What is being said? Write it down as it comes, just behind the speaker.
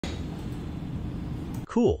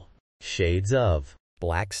cool shades of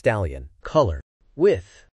Black Stallion color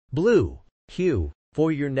with blue hue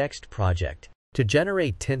for your next project. To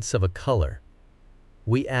generate tints of a color,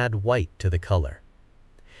 we add white to the color,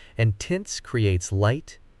 and tints creates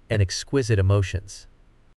light and exquisite emotions.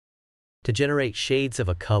 To generate shades of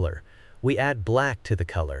a color, we add black to the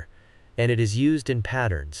color, and it is used in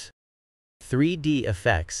patterns. 3D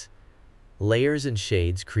effects, layers and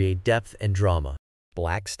shades create depth and drama.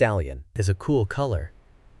 Black Stallion is a cool color,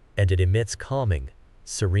 and it emits calming,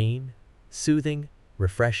 serene, soothing,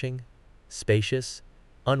 refreshing, spacious,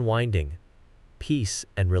 unwinding, peace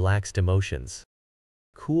and relaxed emotions.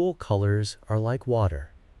 Cool colors are like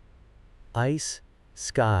water, ice,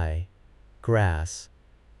 sky, grass,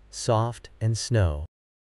 soft and snow.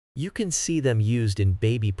 You can see them used in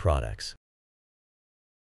baby products,